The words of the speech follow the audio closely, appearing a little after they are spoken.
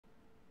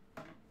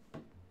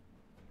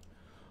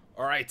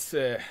Alright,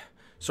 so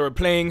we're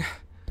playing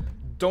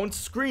Don't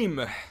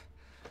Scream.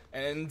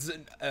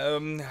 And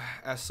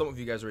as some of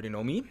you guys already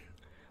know me,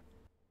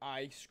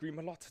 I scream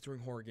a lot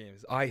during horror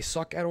games. I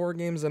suck at horror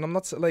games, and I'm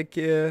not like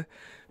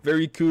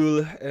very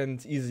cool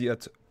and easy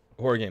at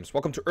horror games.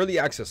 Welcome to Early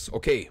Access.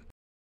 Okay.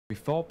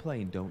 Before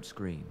playing Don't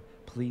Scream,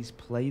 please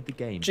play the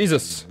game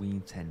Jesus. as we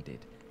intended.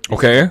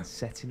 Okay.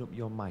 Setting up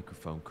your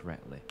microphone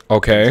correctly.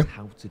 Okay. Here's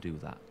how to do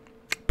that.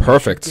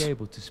 Perfect. You should be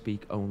able to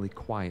speak only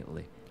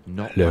quietly,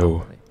 not Hello.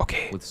 loudly.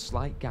 Okay. With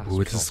slight gasps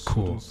Ooh, or this is sudden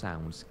cool.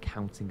 sounds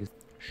counting as...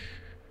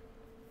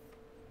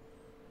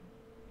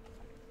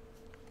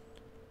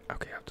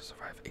 Okay, I have to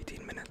survive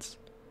 18 minutes.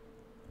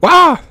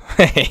 Wow!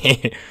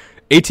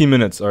 18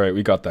 minutes. Alright,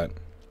 we got that.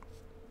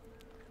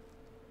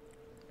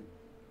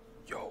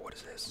 Yo, what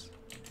is this?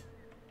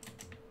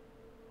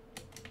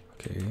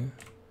 Okay.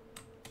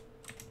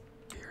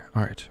 Here.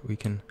 Alright, we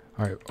can...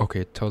 Alright, okay,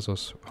 it tells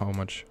us how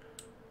much...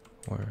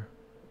 Where...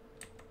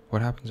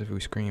 What happens if we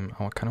scream?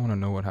 I kind of want to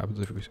know what happens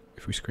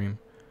if we scream.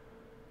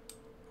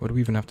 What do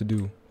we even have to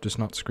do? Just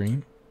not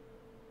scream?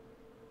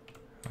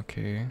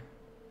 Okay.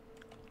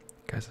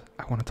 Guys,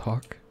 I want to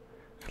talk.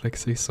 I like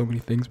say so many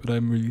things, but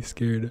I'm really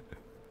scared.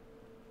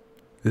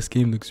 This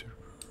game looks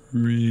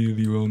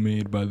really well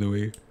made, by the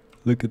way.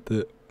 Look at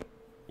the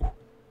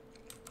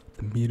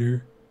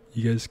meter.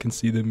 You guys can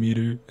see the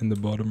meter in the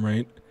bottom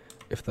right.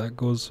 If that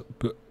goes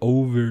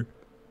over...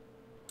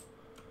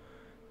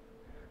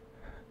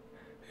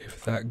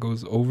 If that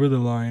goes over the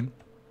line...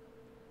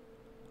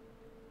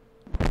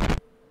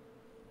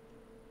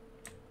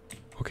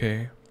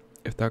 Okay.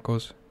 If that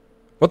goes...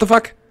 What the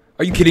fuck?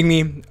 Are you kidding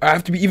me? I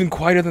have to be even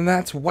quieter than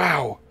that?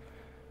 Wow.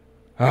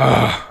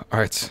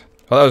 Alright.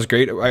 Well, that was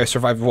great. I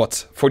survived,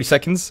 what, 40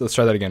 seconds? Let's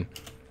try that again.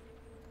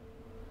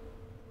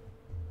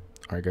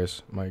 Alright,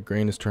 guys. My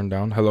grain is turned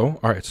down. Hello?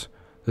 Alright.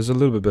 This is a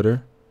little bit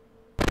better.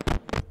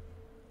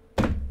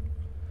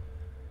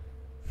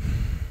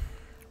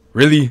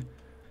 Really?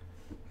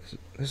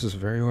 This is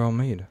very well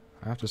made.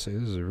 I have to say,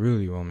 this is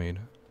really well made.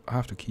 I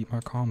have to keep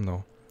my calm,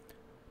 though.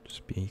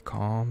 Just be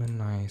calm and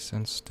nice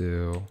and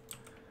still.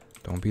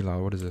 Don't be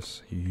loud. What is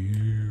this?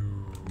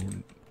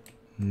 I'm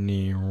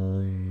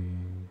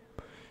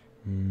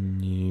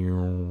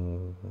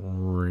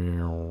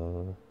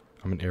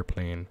an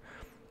airplane.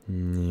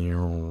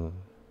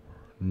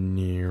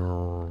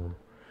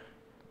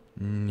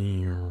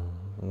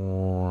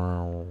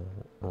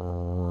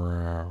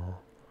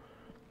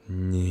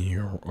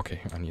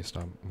 Okay, I need to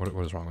stop.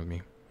 What is wrong with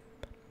me?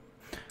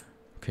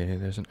 Okay,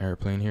 there's an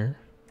airplane here.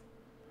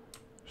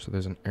 So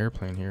there's an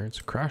airplane here. It's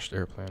a crashed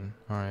airplane.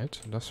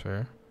 Alright, that's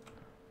fair.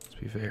 Let's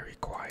be very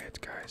quiet,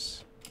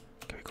 guys.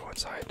 Can we go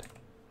inside?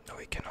 No,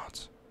 we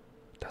cannot.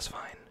 That's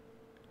fine.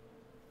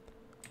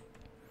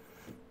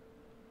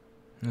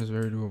 That's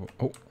very doable.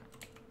 Oh.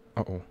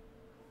 Uh-oh.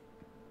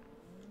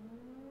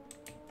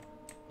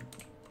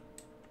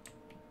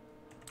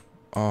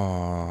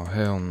 Oh,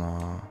 hell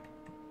nah.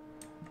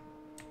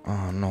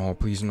 Oh, no.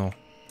 Please, no.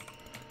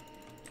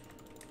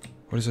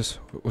 What is this?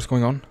 What's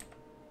going on?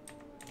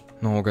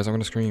 No, guys, I'm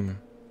gonna scream.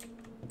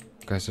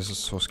 Guys, this is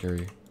so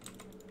scary.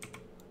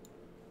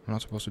 I'm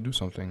not supposed to do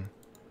something.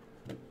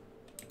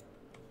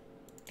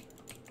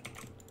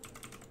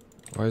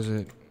 Why is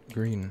it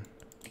green?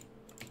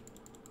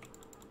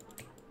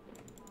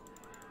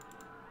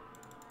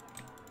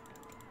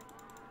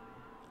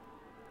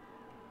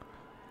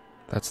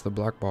 That's the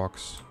black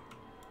box.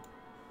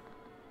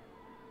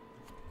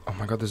 Oh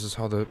my god, this is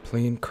how the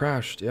plane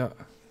crashed, yeah.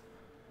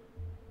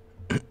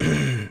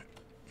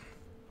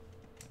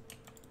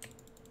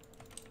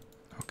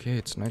 Okay,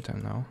 it's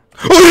nighttime now.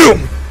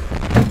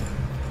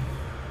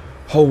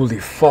 Holy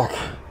fuck.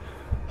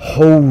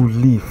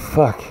 Holy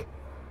fuck.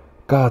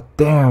 God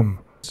damn.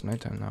 It's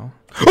nighttime now.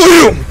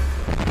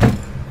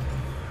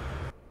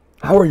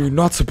 How are you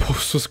not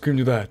supposed to scream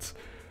to that?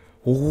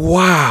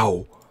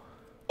 Wow.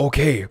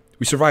 Okay,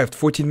 we survived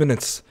 14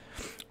 minutes.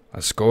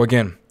 Let's go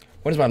again.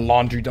 When is my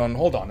laundry done?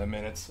 Hold on a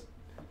minute.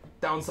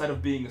 Downside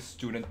of being a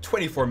student.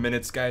 24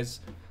 minutes, guys.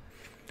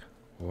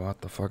 What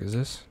the fuck is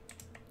this?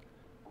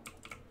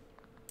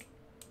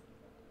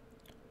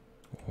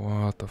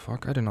 What the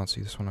fuck? I did not see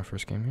this when I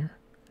first came here.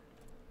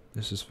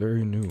 This is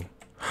very new.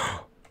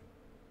 Oh,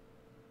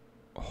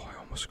 I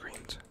almost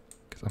screamed.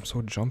 Because I'm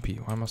so jumpy.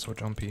 Why am I so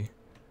jumpy?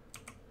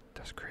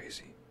 That's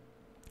crazy.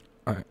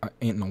 I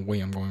ain't no way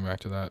I'm going back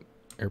to that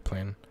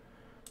airplane.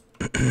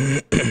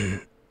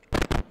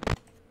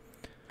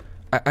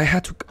 I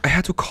had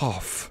to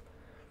cough.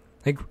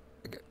 Like,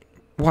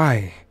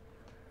 why?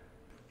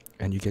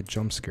 And you get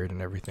jump scared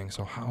and everything.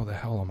 So how the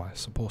hell am I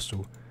supposed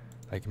to,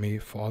 like, may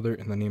Father,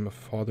 in the name of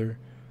Father,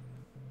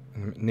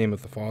 in the name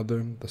of the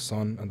Father, the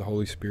Son, and the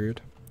Holy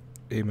Spirit.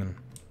 Amen.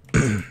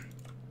 You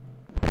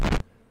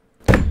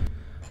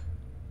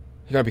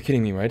gotta be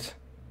kidding me, right?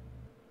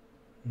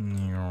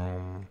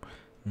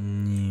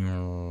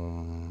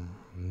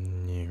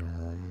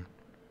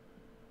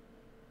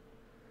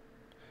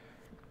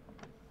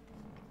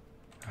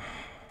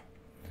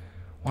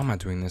 Why am I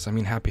doing this? I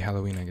mean, happy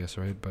Halloween, I guess,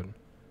 right? But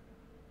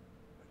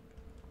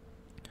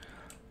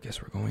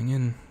Guess we're going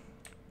in.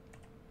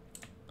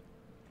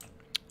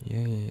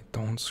 Yay,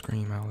 don't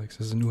scream, Alex.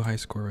 This is a new high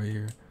score right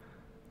here.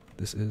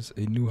 This is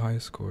a new high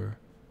score.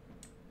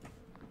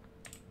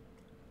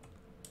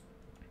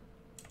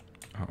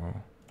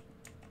 Uh-oh.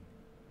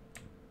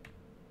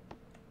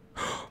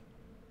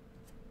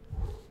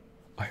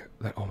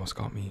 That almost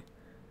got me.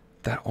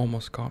 That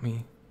almost got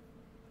me.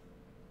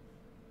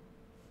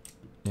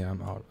 Yeah,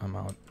 I'm out. I'm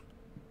out.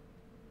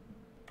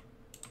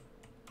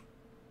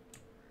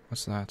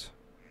 What's that?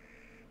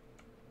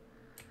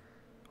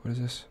 What is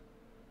this?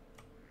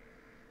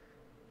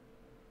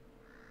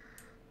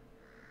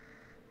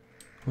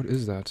 What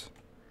is that?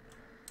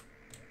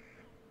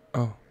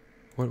 Oh.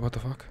 What the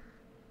fuck?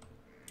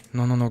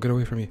 No, no, no, get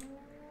away from me.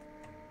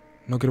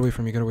 No, get away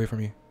from me, get away from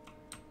me.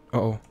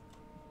 Uh-oh.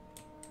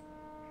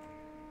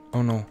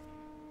 Oh no.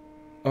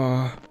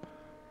 I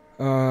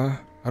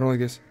don't like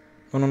this.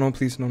 No, no, no,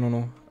 please, no, no,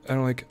 no. I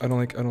don't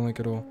like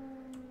at all.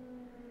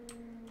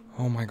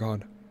 Oh my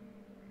god.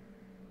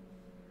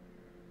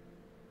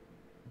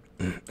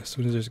 As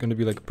soon as there's gonna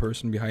be like a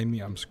person behind me,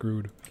 I'm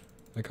screwed.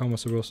 Like, how am I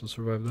supposed to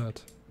survive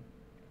that?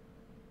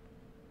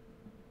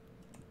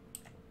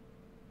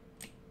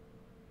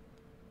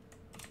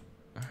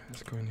 Alright,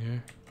 let's go in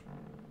here.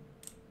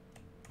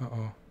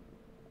 Uh-oh.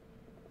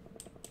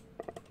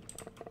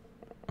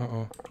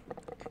 Uh-oh.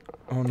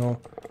 Oh no.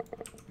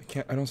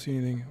 I don't see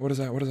anything. What is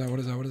that? What is that? What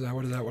is that? What is that?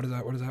 What is that? What is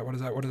that? What is that? What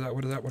is that? What is that?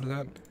 What is that? What is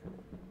that?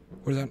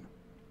 What is that?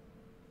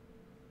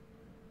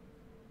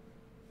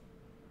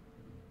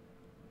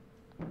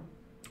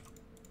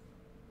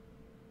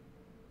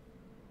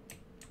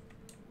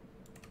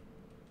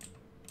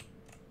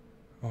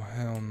 Oh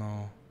hell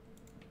no.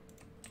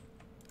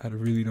 I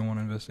really don't want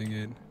to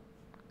investigate.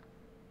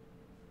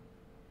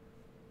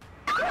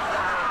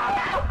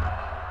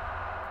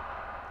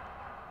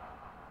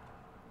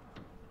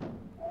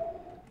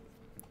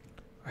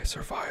 I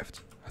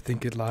survived. I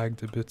think it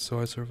lagged a bit, so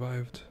I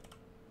survived.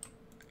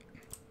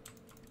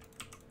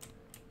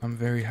 I'm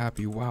very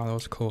happy. Wow, that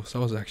was close. That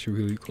was actually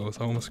really close.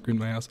 I almost screwed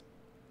my ass.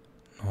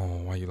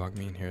 Oh, why you locked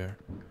me in here?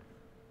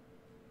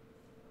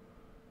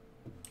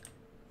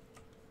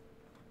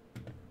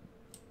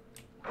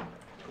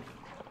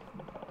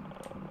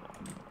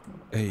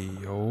 Hey,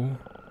 yo.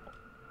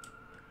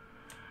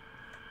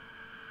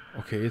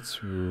 Okay,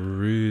 it's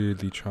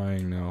really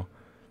trying now.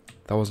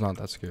 That was not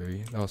that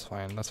scary. That was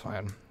fine. That's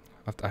fine.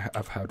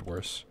 I've had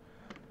worse.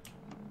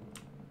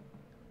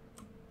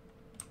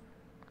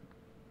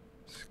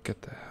 Let's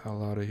get the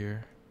hell out of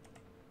here.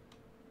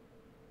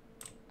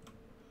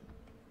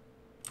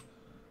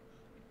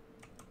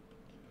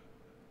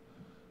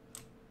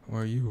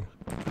 Where are you?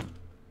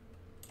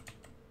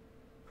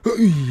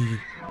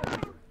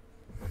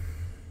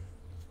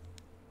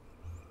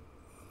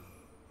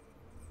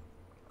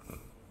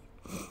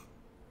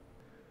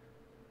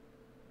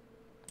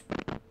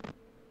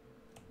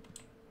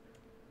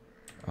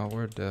 Oh,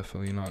 we're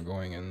definitely not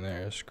going in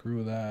there.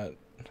 Screw that.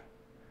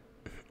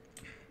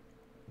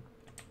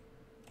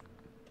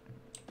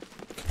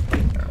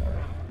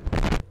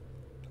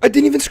 I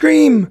didn't even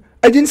scream!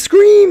 I didn't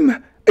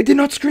scream! I did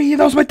not scream!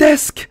 That was my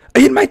desk! I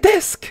hit my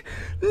desk!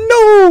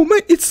 No!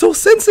 It's so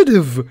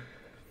sensitive!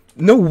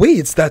 No way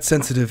it's that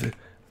sensitive.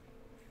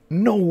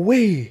 No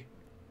way!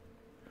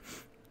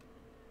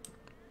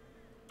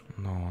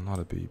 No, not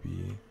a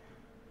baby.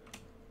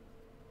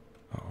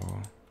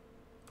 Uh-oh.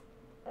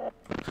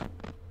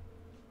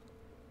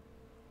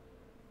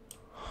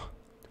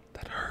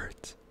 That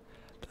hurt.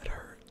 That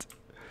hurt.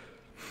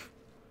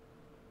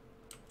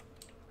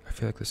 I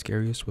feel like the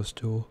scariest was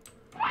still...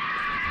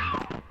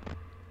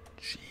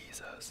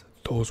 Jesus.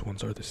 Those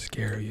ones are the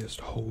scariest.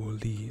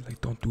 Holy.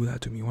 Like, don't do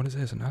that to me. What is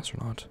this? An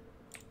astronaut?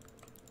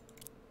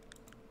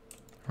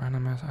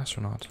 Random ass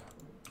astronaut.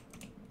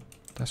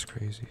 That's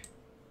crazy.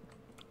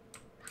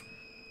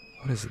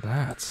 What is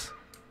that?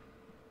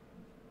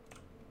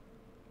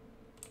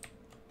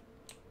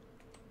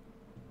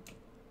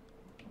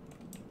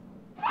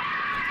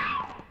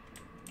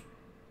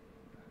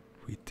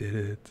 We did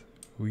it.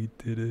 We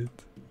did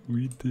it.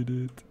 We did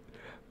it.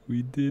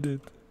 We did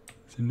it.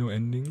 Is there no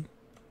ending?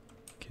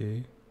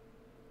 Okay.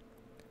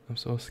 I'm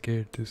so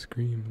scared to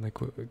scream. Like,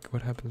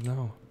 what happens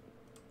now?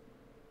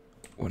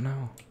 What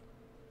now?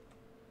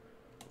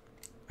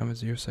 I'm at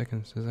 0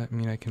 seconds. Does that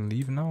mean I can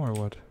leave now or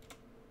what?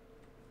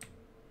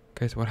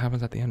 Guys, what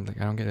happens at the end? Like,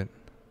 I don't get it.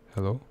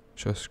 Hello?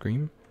 Should I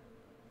scream?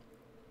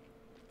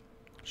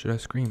 Should I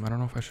scream? I don't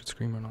know if I should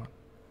scream or not.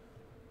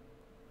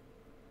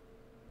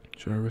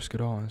 Should I risk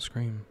it all and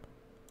scream?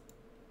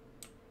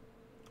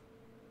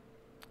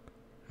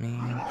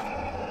 Man.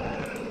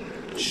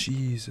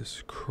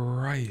 Jesus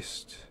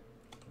Christ.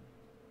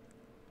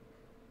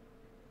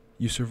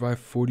 You survived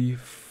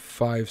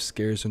 45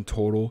 scares in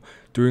total.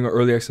 During our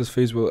early access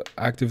phase, we'll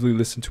actively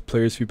listen to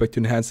players' feedback to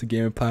enhance the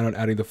game and plan on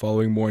adding the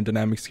following more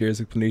dynamic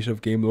scares, explanation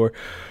of game lore,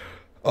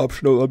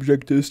 optional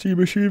objectives, Steam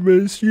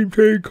achievements, Steam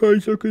trading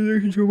cards,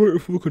 connections,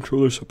 and full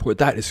controller support.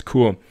 That is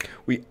cool.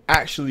 We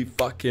actually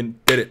fucking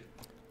did it.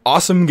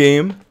 Awesome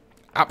game.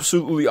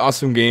 absolutely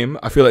awesome game.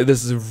 I feel like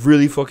this is a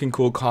really fucking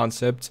cool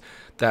concept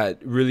that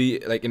really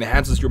like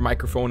enhances your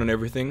microphone and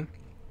everything.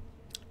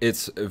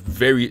 It's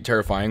very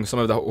terrifying. Some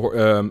of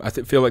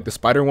the feel like the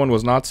spider one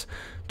was not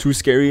too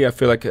scary. I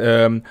feel like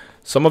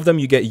some of them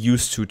you get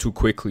used to too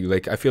quickly.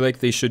 Like I feel like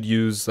they should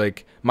use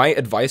like my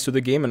advice to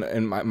the game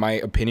and my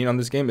opinion on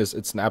this game is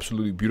it's an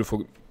absolutely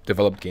beautiful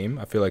developed game.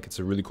 I feel like it's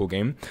a really cool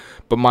game,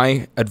 but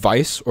my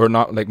advice or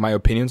not like my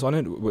opinions on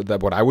it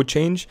that what I would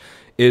change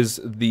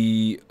is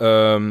the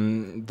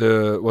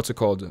what's it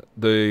called,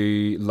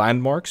 the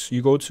landmarks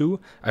you go to.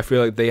 I feel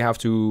like they have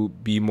to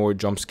be more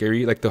jump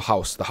scary. Like the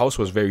house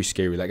was very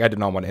scary. Like I did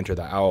not want to enter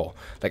that at all.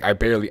 Like I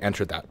barely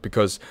entered that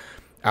because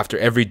after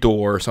every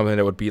door or something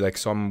that would be like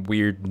some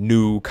weird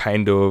new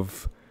kind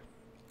of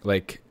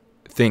like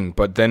thing.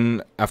 But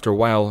then after a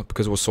while,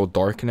 because it was so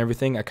dark and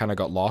everything, I kind of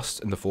got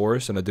lost in the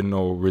forest and I didn't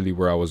know really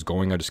where I was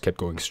going. I just kept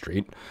going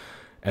straight.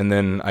 And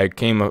then I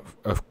came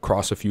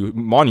across a few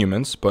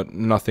monuments, but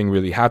nothing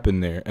really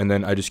happened there. And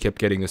then I just kept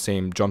getting the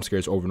same jump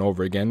scares over and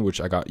over again, which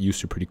I got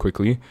used to pretty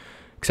quickly.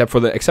 Except for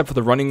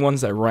the running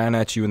ones that ran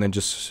at you and then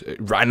just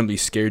randomly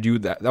scared you.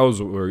 That was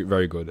very,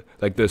 very good.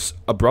 Like this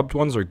abrupt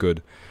ones are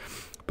good.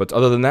 But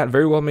other than that,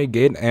 very well made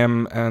game.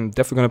 And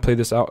definitely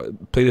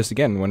gonna play this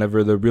again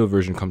whenever the real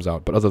version comes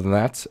out. But other than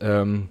that,